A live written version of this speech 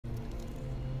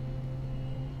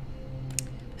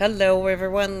Hello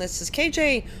everyone, this is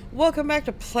KJ. Welcome back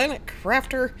to Planet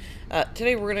Crafter.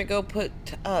 Today we're going to go put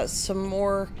some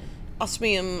more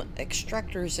osmium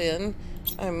extractors in.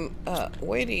 I'm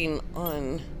waiting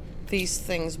on these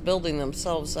things building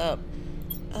themselves up.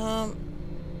 You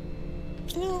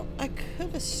know, I could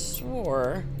have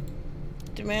swore...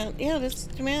 Yeah, it's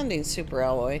demanding super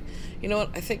alloy. You know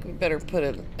what, I think we better put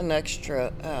an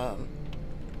extra...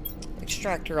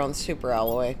 extractor on super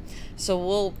alloy. So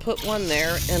we'll put one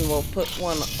there and we'll put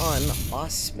one on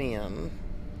osmium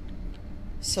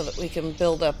so that we can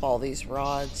build up all these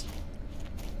rods,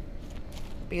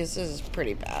 because this is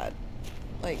pretty bad.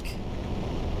 Like,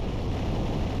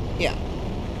 yeah.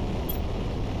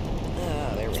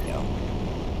 There we go.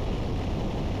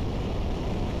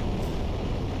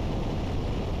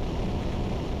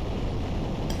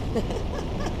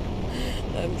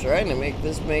 I'm trying to make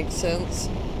this make sense.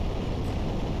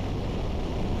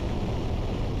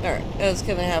 Alright, that's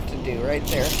gonna have to do right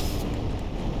there.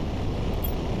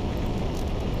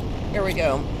 Here we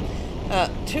go.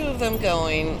 Two of them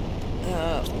going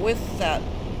with that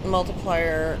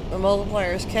multiplier. The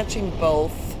multiplier is catching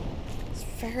both. It's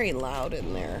very loud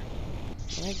in there.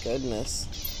 My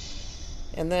goodness.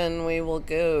 And then we will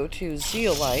go to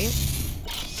zeolite.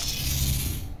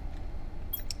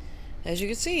 As you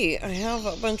can see, I have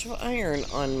a bunch of iron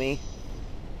on me.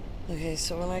 Okay,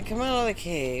 so when I come out of the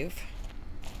cave...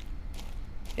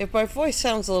 If my voice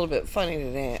sounds a little bit funny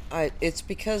today, it's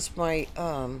because my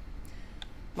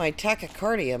my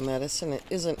tachycardia medicine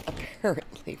isn't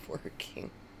apparently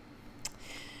working.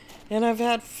 And I've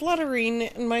had fluttering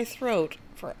in my throat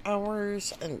for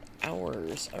hours and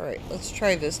hours. Alright, let's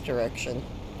try this direction.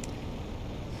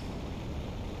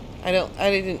 I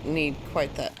didn't need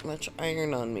quite that much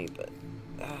iron on me, but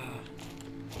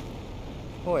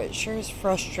boy, it sure is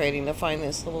frustrating to find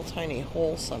this little tiny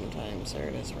hole sometimes. There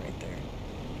it is right there.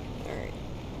 Alright,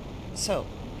 so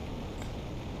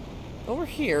over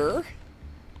here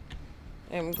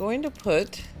I'm going to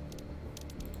put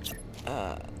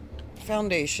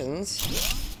foundations.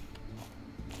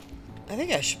 I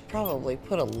think I should probably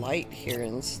put a light here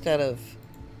instead of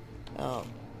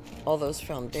all those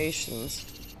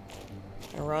foundations,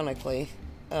 ironically.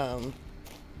 Yeah,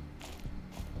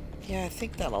 I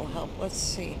think that'll help. Let's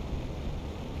see.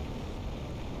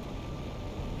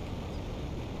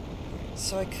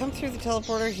 So I come through the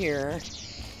teleporter here,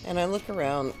 and I look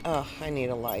around. Oh, I need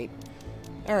a light.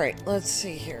 Alright, let's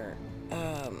see here.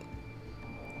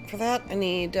 For that, I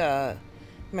need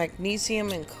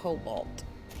magnesium and cobalt.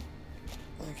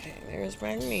 Okay, there's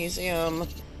magnesium,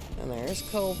 and there's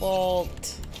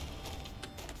cobalt.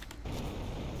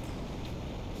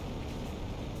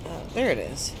 There it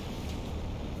is.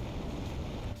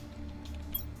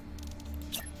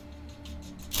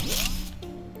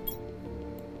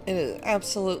 It is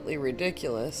absolutely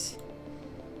ridiculous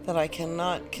that I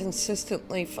cannot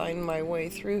consistently find my way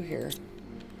through here.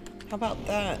 How about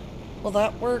that? Will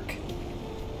that work?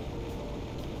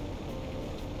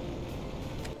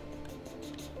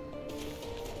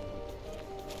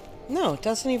 No, it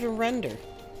doesn't even render.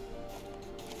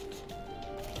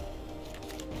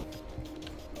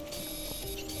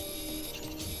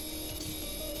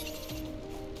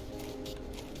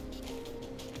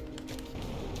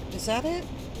 Is that it?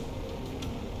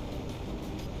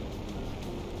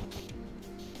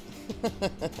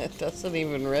 It doesn't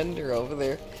even render over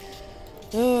there.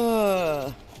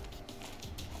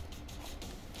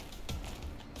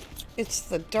 It's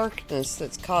the darkness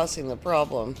that's causing the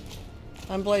problem.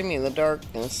 I'm blaming the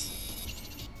darkness.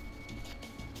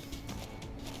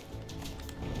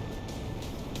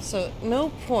 So at no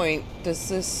point does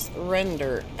this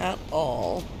render at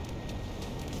all.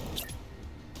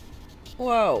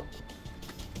 Whoa.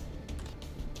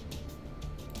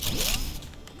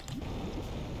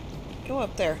 Go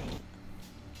up there.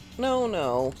 No,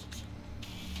 no.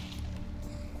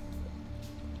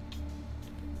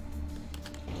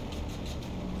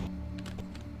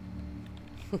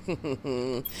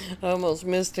 I almost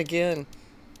missed again.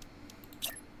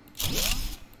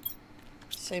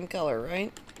 Same color,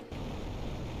 right?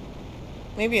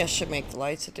 Maybe I should make the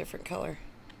lights a different color.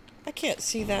 I can't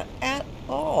see that at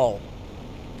all.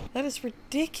 That is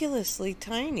ridiculously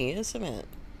tiny, isn't it?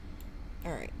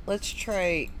 Alright, let's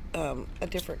try a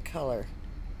different color.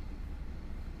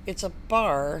 It's a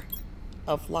bar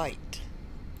of light.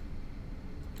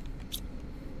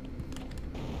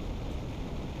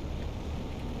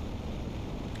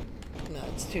 No,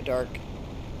 it's too dark.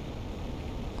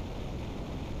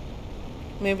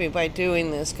 Maybe by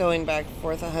doing this, going back and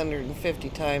forth 150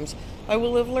 times, I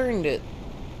will have learned it.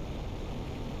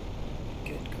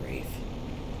 Good grief.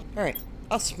 Alright,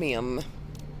 osmium.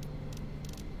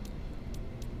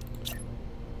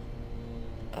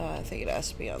 think it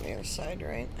has to be on the other side,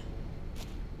 right?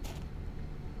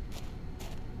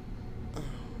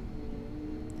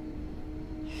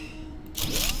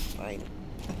 Fine.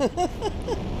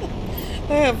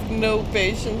 I have no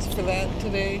patience for that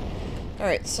today.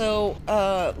 Alright, so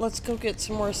let's go get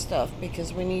some more stuff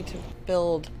because we need to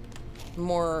build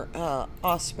more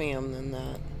osmium than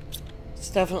that. It's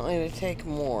definitely to take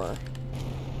more.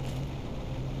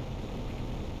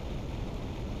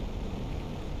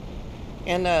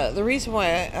 And the reason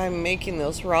why I'm making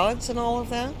those rods and all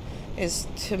of that is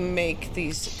to make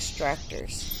these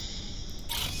extractors.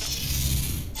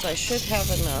 So I should have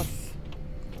enough.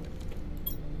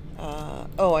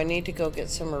 Oh, I need to go get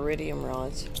some iridium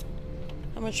rods.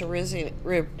 How much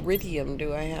iridium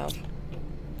do I have?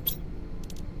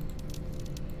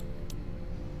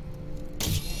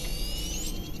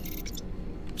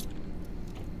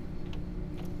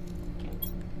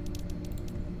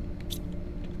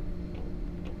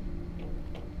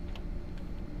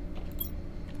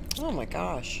 Oh my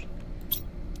gosh.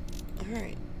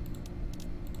 Alright.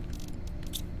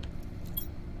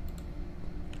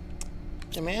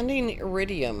 Demanding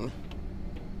iridium.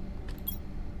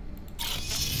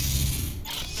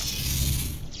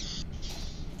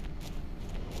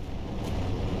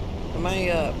 Am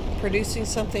I producing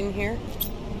something here?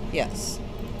 Yes.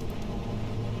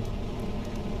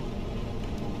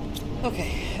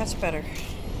 Okay, that's better.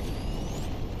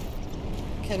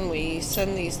 Can we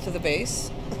send these to the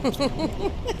base? I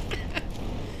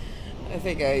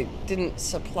think I didn't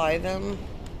supply them.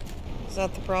 Is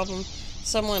that the problem?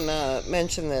 Someone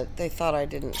mentioned that they thought I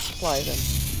didn't supply them.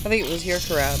 I think it was your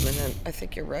admin, and I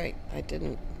think you're right. I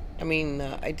didn't. I mean,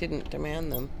 I didn't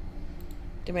demand them.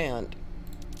 Demand.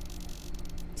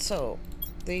 So,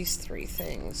 these three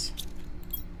things.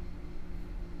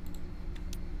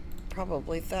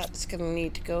 Probably that's going to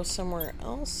need to go somewhere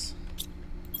else.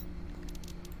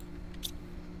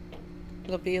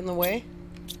 It'll be in the way.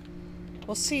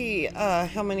 We'll see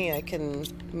how many I can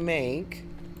make.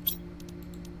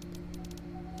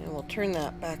 And we'll turn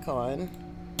that back on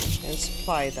and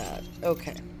supply that.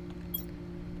 Okay.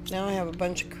 Now I have a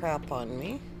bunch of crap on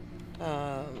me.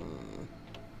 I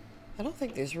don't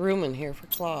think there's room in here for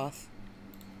cloth.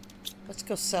 Let's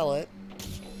go sell it.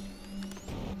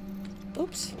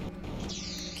 Oops.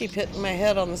 Keep hitting my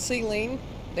head on the ceiling.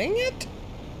 Dang it!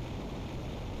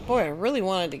 Boy, I really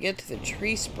wanted to get to the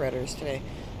tree spreaders today.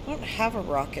 I don't have a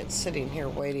rocket sitting here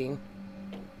waiting.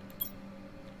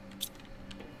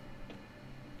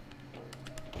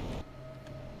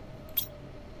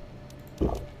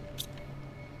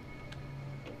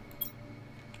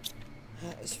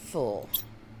 That is full.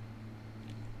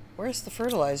 Where's the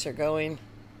fertilizer going?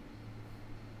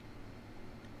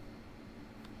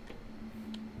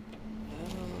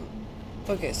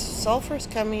 Okay, so sulfur's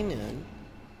coming in.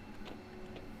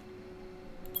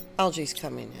 Algae's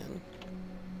coming in.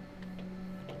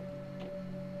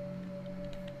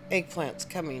 Eggplant's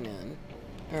coming in.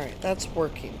 Alright, that's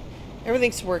working.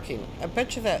 Everything's working. I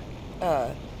bet you that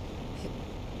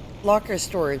locker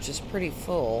storage is pretty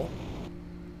full.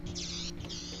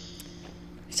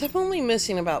 So I'm only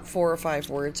missing about 4 or 5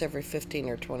 words every 15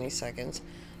 or 20 seconds.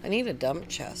 I need a dump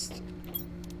chest.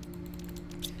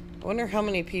 I wonder how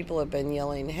many people have been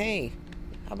yelling, hey,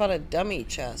 how about a dummy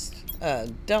chest?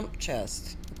 Dump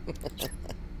chest.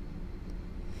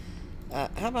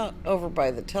 How about over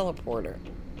by the teleporter?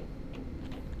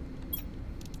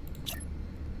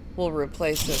 We'll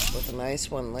replace this with a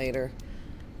nice one later.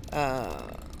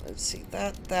 Let's see,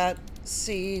 that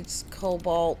seeds,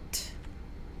 cobalt.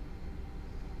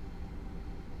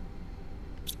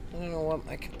 I don't know what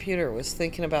my computer was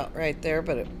thinking about right there,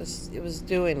 but it was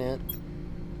doing it.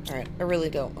 Alright, I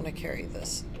really don't want to carry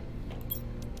this.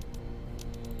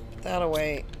 Put that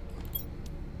away.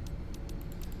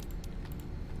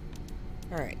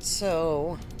 Alright,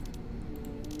 so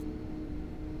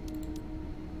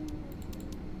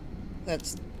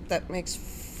that makes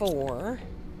 4.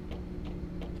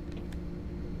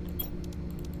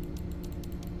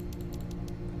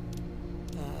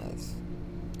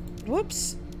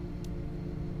 Whoops.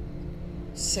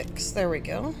 6, there we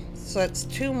go. So that's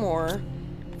 2 more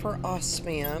for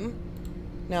osmium.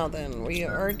 Now then, we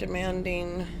are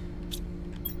demanding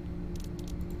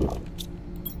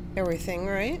everything,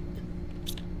 right?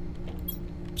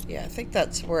 Yeah, I think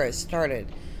that's where I started,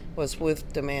 was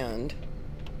with demand.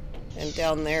 And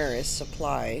down there is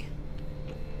supply.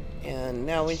 And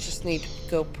now we just need to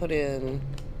go put in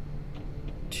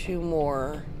 2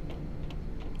 more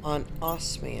on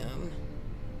osmium.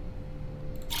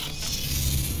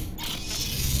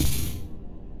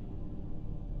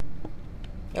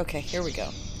 Okay, here we go.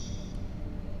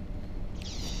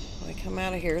 Oh come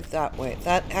out of here that way.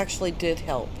 That actually did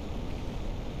help.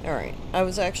 Alright, I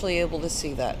was actually able to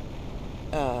see that,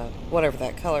 whatever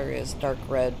that color is, dark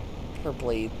red,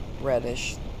 purpley,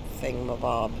 reddish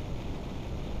thingamabob.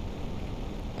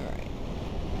 Alright.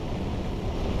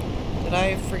 Did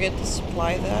I forget to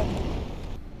supply that?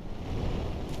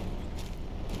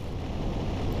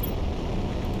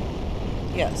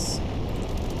 Yes.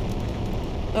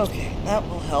 Okay, that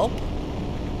will help.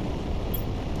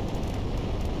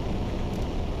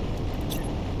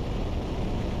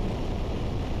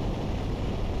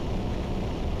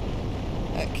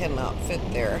 That cannot fit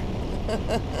there.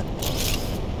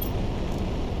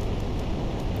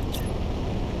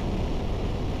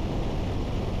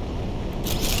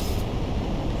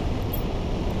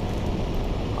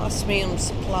 Osmium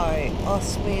supply.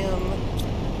 Osmium.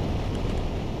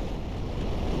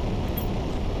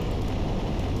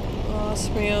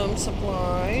 Osmium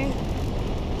supply.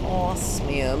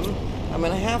 Osmium. I'm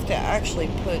gonna have to actually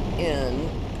put in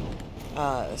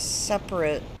a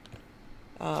separate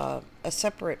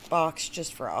box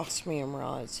just for osmium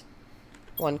rods.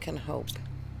 One can hope.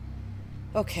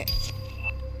 Okay.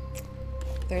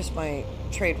 There's my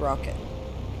trade rocket.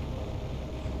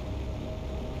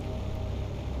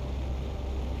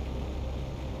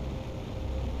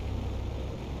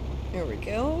 There we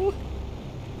go.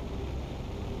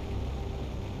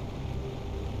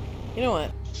 You know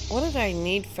what? What did I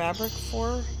need fabric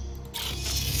for?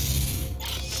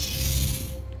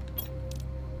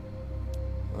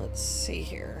 Let's see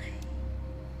here.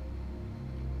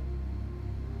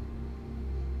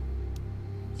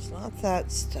 It's not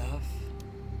that stuff.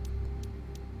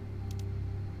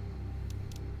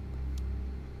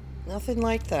 Nothing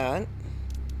like that.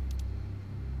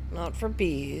 Not for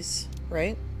bees,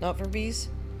 right? Not for bees.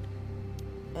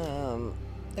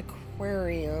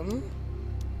 Aquarium.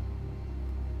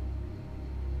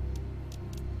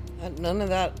 None of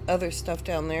that other stuff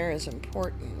down there is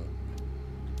important.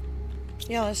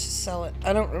 Yeah, let's just sell it.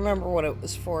 I don't remember what it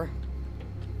was for.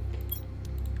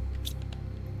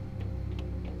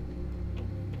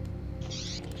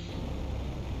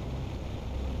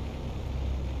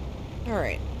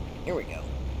 Alright, here we go.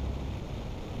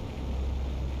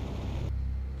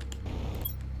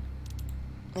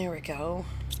 There we go.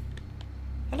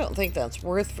 I don't think that's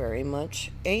worth very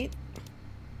much. 8?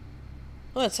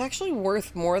 Well, it's actually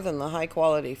worth more than the high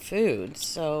quality food,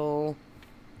 so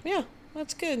yeah,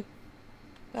 that's good.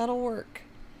 That'll work.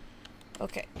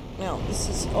 Okay, now this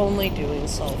is only doing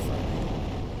sulfur.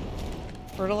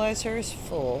 Fertilizer is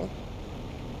full.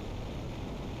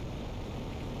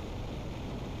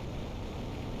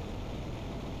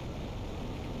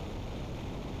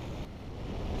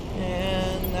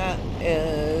 And that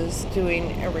is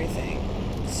doing everything.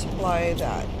 Supply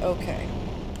that. Okay.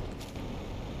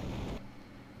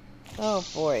 Oh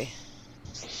boy.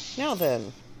 Now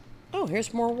then. Oh,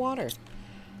 here's more water.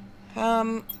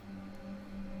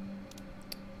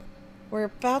 We're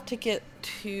about to get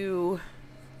to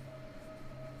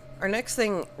our next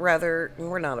thing, rather,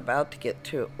 we're not about to get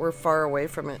to it. We're far away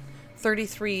from it.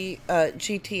 33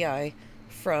 GTI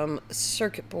from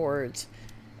circuit boards.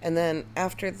 And then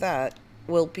after that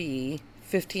will be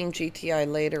 15 GTI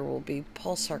later will be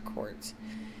pulsar cords.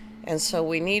 And so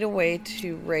we need a way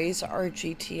to raise our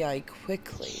GTI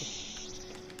quickly.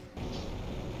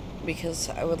 Because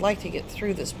I would like to get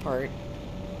through this part.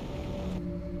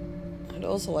 I'd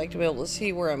also like to be able to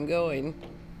see where I'm going.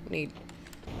 Need,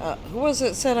 who was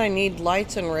it said I need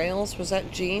lights and rails? Was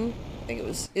that Gene? I think it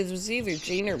was either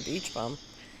Gene or Beach Bum.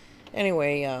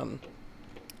 Anyway,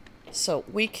 so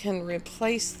we can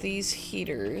replace these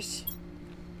heaters.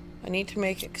 I need to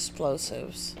make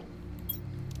explosives.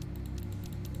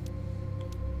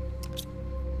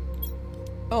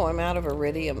 Oh, I'm out of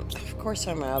iridium. Of course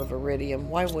I'm out of iridium.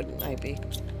 Why wouldn't I be?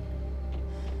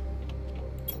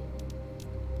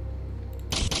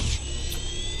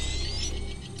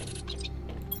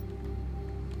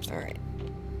 Alright.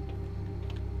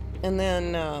 And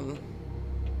then,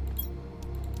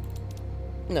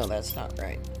 no, that's not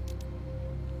right.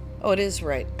 Oh, it is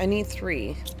right. I need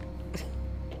 3.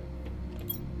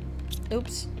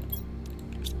 Oops.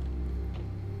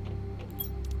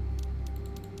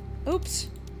 Oops.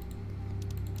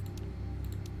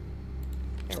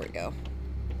 There we go.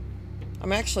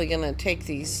 I'm actually going to take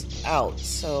these out,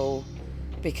 so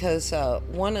because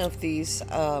one of these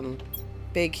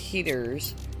big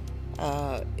heaters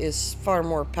is far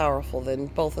more powerful than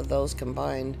both of those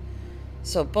combined.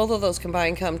 So both of those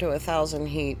combined come to 1,000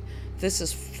 heat. This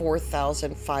is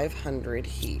 4,500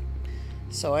 heat.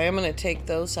 So I am going to take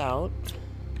those out.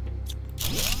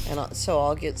 And so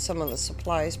I'll get some of the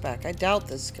supplies back. I doubt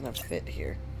this is going to fit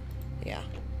here. Yeah.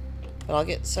 But I'll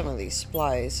get some of these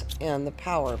supplies and the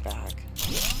power back.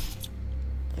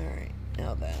 Alright,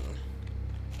 now then.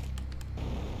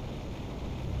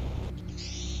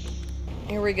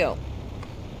 Here we go.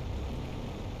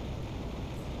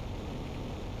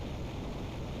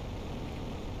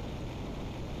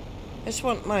 I just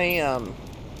want my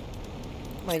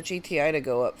my GTI to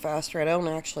go up faster. I don't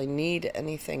actually need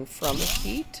anything from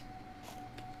heat.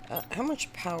 How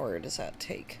much power does that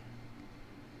take?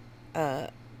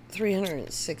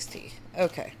 360.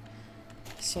 Okay.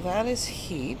 So that is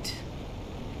heat.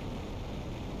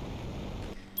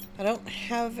 I don't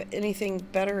have anything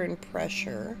better in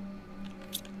pressure.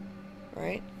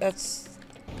 Right? That's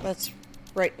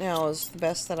right now is the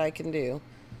best that I can do.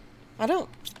 I don't,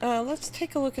 let's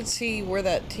take a look and see where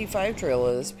that T5 drill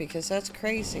is, because that's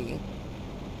crazy.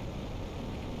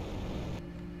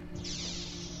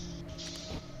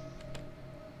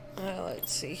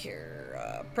 Let's see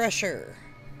here, pressure,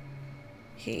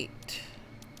 heat.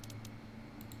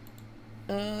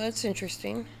 That's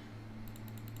interesting.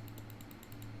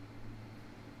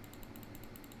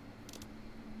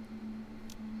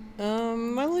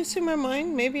 Am I losing my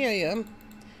mind? Maybe I am.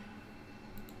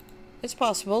 It's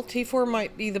possible. T4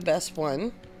 might be the best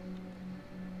one.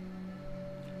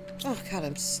 Oh god,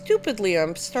 I'm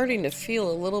starting to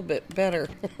feel a little bit better.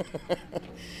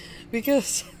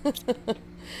 Because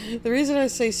the reason I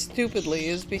say stupidly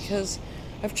is because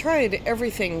I've tried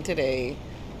everything today.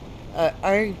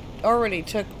 I already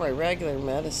took my regular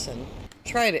medicine.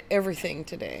 Tried everything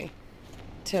today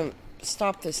to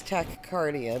stop this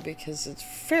tachycardia because it's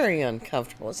very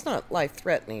uncomfortable. It's not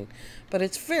life-threatening, but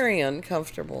it's very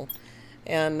uncomfortable.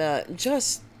 And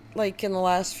just like in the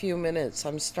last few minutes,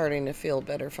 I'm starting to feel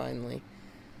better finally.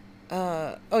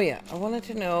 Oh yeah, I wanted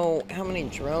to know how many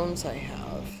drones I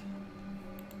have.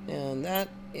 And that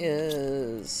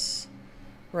is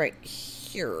right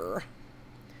here.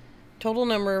 Total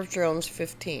number of drones,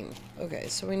 15. Okay,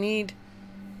 so we need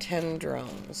 10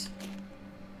 drones.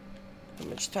 How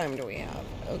much time do we have?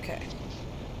 Okay.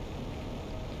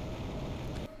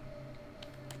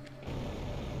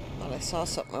 Thought I saw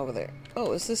something over there.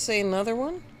 Oh, is this another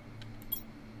one?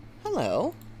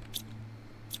 Hello.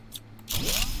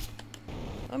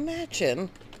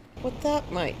 Imagine what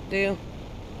that might do.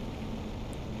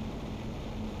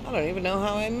 I don't even know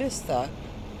how I missed that.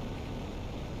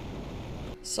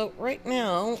 So right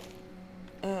now,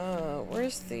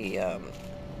 where's the,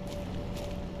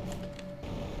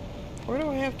 where do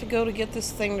I have to go to get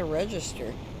this thing to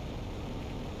register?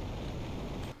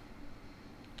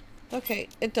 Okay,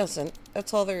 it doesn't.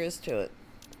 That's all there is to it.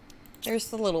 There's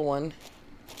the little one.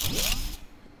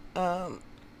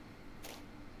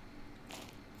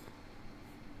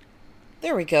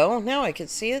 There we go. Now I can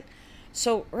see it.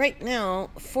 So right now,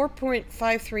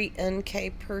 4.53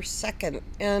 NK per second.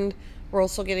 And we're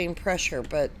also getting pressure,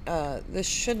 but this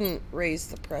shouldn't raise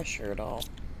the pressure at all.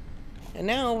 And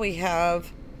now we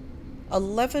have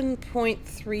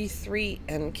 11.33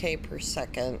 NK per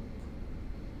second.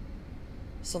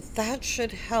 So that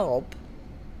should help.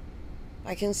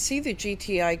 I can see the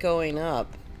GTI going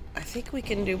up. I think we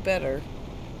can do better.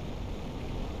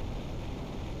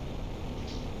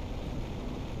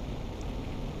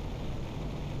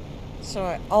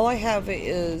 So all I have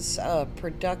is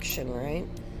production, right?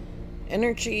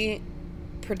 Energy,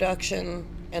 production,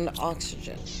 and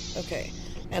oxygen. Okay.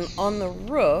 And on the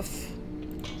roof,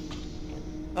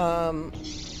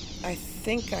 I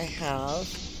think I have...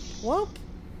 Whoop,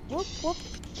 whoop, whoop.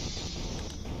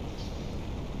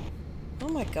 Oh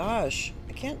my gosh,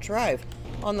 I can't drive.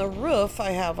 On the roof,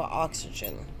 I have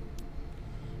oxygen.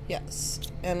 Yes,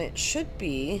 and it should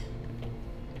be...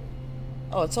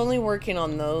 Oh, it's only working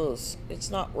on those.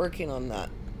 It's not working on that.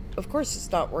 Of course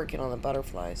it's not working on the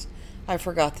butterflies. I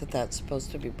forgot that that's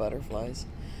supposed to be butterflies.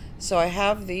 So I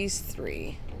have these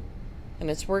three. And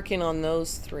it's working on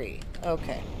those three.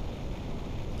 Okay.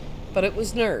 But it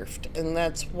was nerfed, and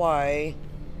that's why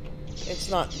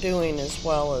it's not doing as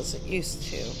well as it used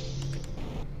to.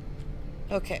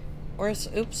 Okay. Where's...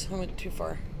 Oops, I went too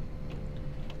far.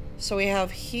 So we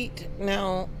have heat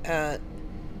now at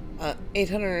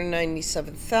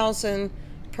 897,000.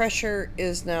 Pressure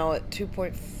is now at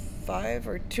 2.5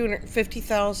 or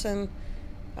 250,000.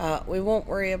 We won't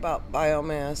worry about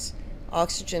biomass.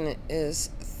 Oxygen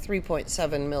is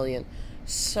 3.7 million.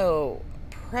 So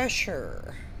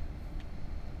pressure.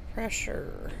 I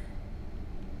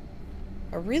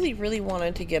really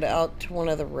wanted to get out to one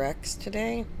of the wrecks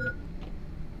today.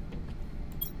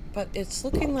 But it's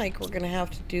looking like we're going to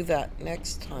have to do that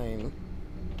next time.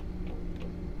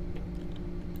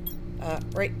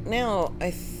 Right now,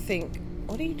 I think...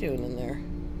 What are you doing in there?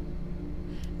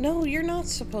 No, you're not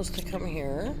supposed to come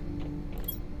here.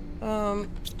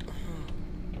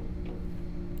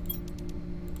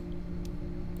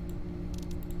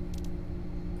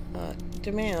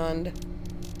 Demand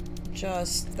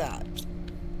just that.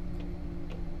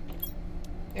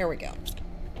 There we go.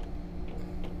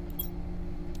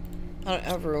 I don't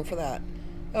have room for that.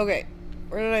 Okay,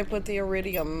 where did I put the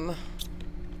iridium?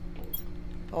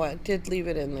 Oh, I did leave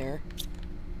it in there.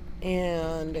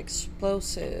 And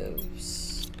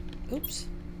explosives. Oops.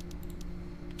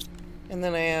 And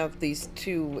then I have these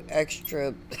two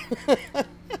extra.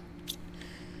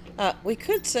 We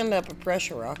could send up a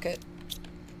pressure rocket.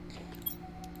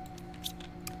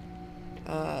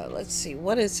 Let's see,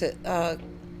 what is it?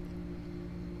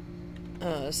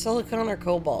 Silicon or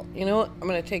cobalt? You know what? I'm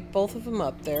gonna take both of them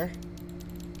up there.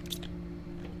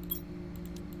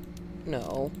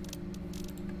 No.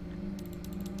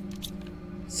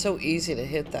 So easy to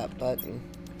hit that button.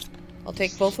 I'll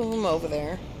take both of them over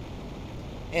there.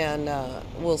 And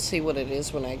we'll see what it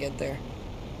is when I get there.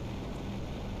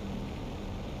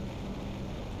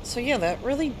 So yeah, that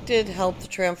really did help the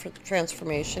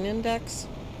transformation index.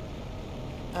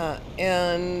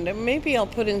 And maybe I'll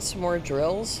put in some more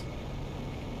drills.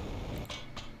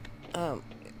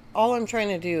 All I'm trying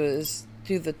to do is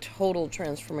do the total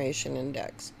transformation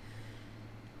index.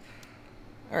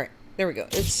 Alright, there we go.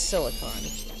 It's silicon.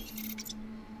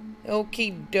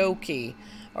 Okie dokie.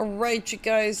 Alright, you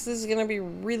guys, this is gonna be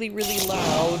really, really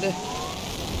loud.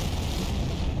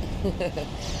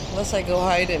 Unless I go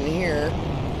hide in here.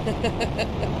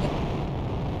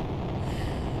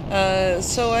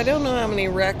 So I don't know how many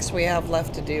wrecks we have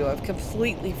left to do. I've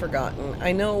completely forgotten.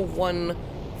 I know one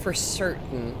for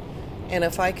certain. And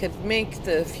if I could make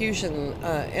the fusion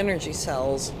energy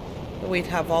cells, we'd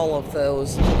have all of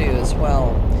those to do as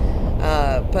well.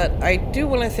 But I do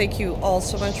want to thank you all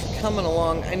so much for coming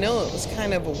along. I know it was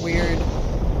kind of a weird,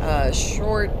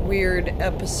 short, weird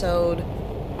episode.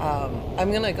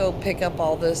 I'm going to go pick up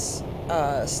all this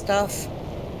stuff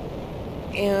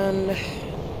and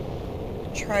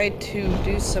try to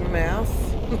do some math.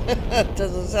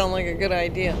 Doesn't sound like a good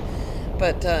idea.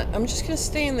 But I'm just going to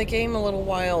stay in the game a little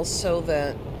while so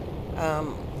that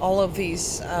all of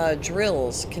these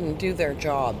drills can do their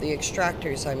job. The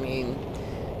extractors, I mean.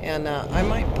 And I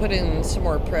might put in some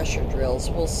more pressure drills.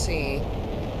 We'll see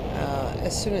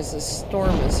as soon as this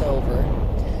storm is over.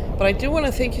 But I do want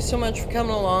to thank you so much for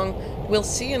coming along. We'll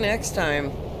see you next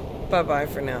time. Bye-bye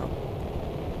for now.